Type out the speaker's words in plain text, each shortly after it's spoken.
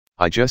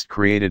I just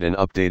created an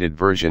updated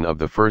version of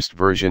the first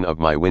version of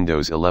my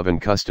Windows 11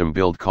 custom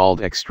build called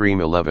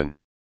Extreme 11.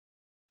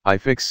 I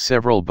fixed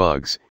several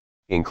bugs,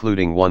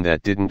 including one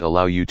that didn't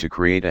allow you to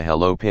create a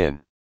hello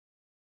pin.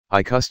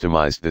 I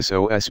customized this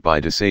OS by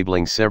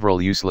disabling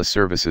several useless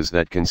services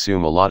that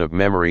consume a lot of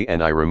memory,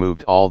 and I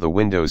removed all the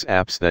Windows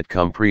apps that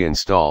come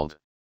pre-installed.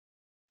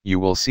 You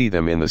will see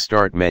them in the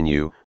Start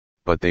menu,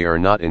 but they are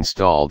not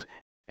installed,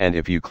 and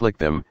if you click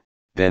them,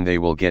 then they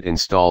will get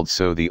installed,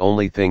 so the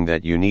only thing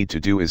that you need to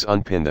do is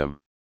unpin them.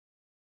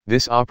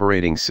 This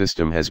operating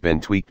system has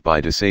been tweaked by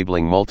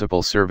disabling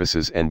multiple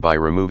services and by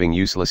removing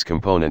useless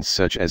components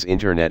such as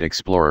Internet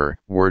Explorer,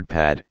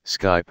 WordPad,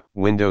 Skype,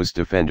 Windows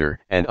Defender,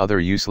 and other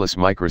useless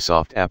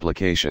Microsoft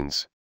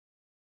applications.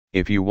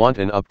 If you want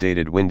an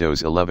updated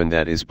Windows 11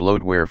 that is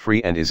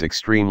bloatware-free and is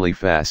extremely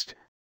fast,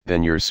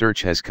 then your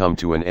search has come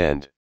to an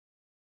end.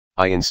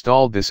 I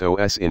installed this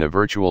OS in a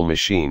virtual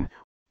machine,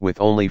 with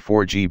only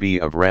 4 GB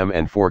of RAM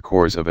and 4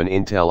 cores of an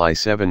Intel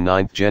i7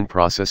 9th Gen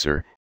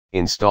processor,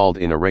 installed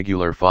in a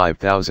regular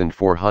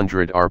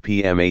 5400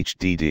 RPM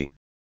HDD.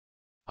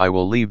 I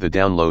will leave the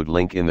download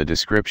link in the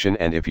description,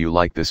 and if you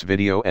like this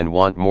video and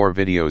want more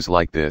videos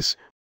like this,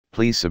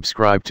 please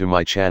subscribe to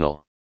my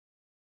channel.